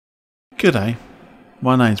G'day,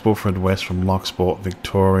 my name's Wilfred West from Locksport,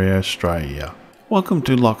 Victoria, Australia. Welcome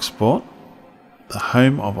to Locksport, the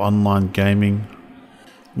home of online gaming,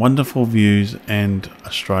 wonderful views and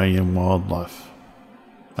Australian wildlife.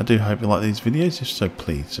 I do hope you like these videos, if so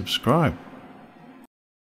please subscribe.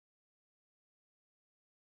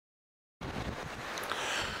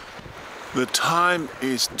 The time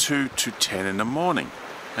is 2 to 10 in the morning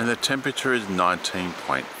and the temperature is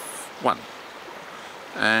 19.1.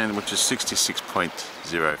 and which is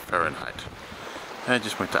 66.0 Fahrenheit. And it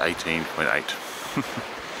just went to 18.8.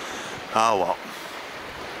 Oh well.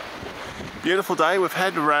 Beautiful day. We've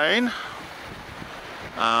had rain.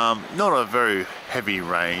 Not a very heavy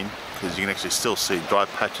rain, because you can actually still see dry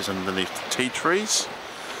patches underneath the tea trees.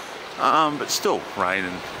 But still rain.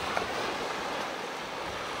 And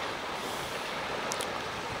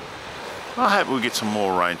I hope we'll get some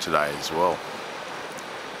more rain today as well,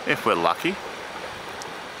 if we're lucky.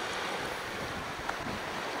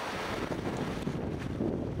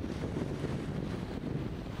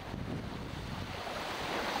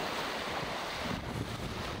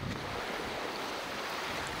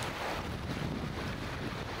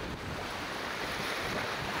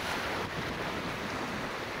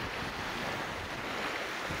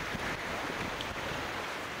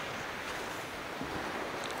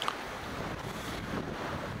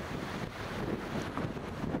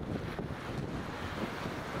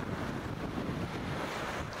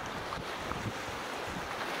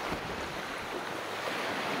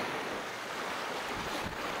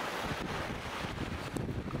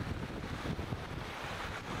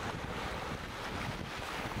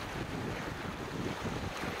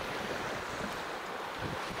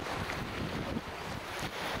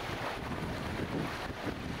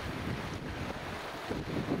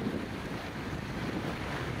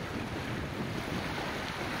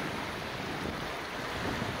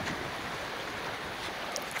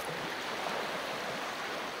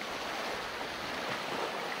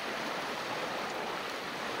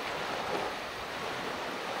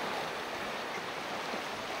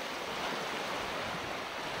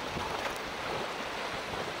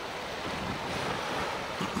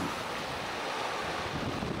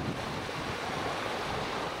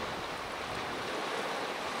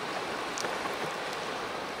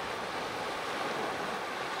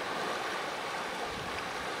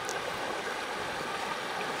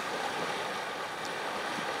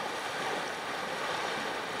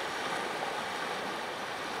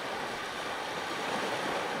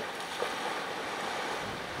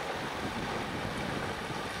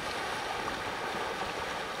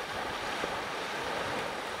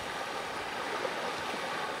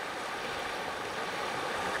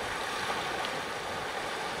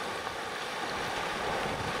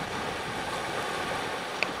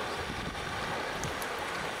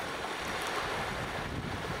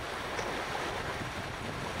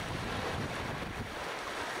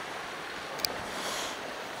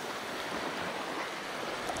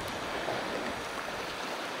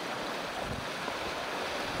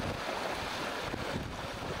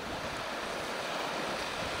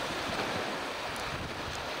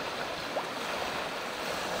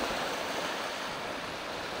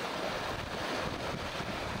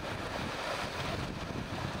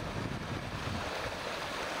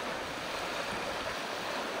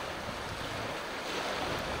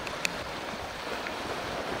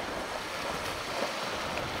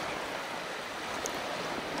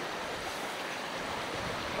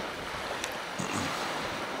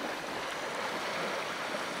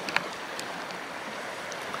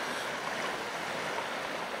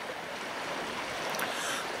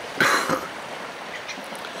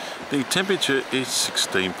 The temperature is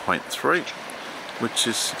 16.3, which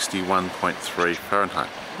is 61.3 Fahrenheit.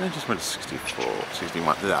 And it just went to 64,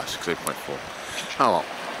 61, no, 16.4. Oh well.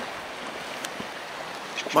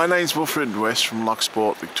 My name's Wilfred West from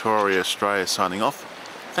Locksport, Victoria, Australia, signing off.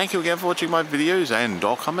 Thank you again for watching my videos and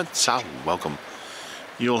all comments. Welcome.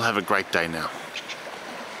 You all have a great day now.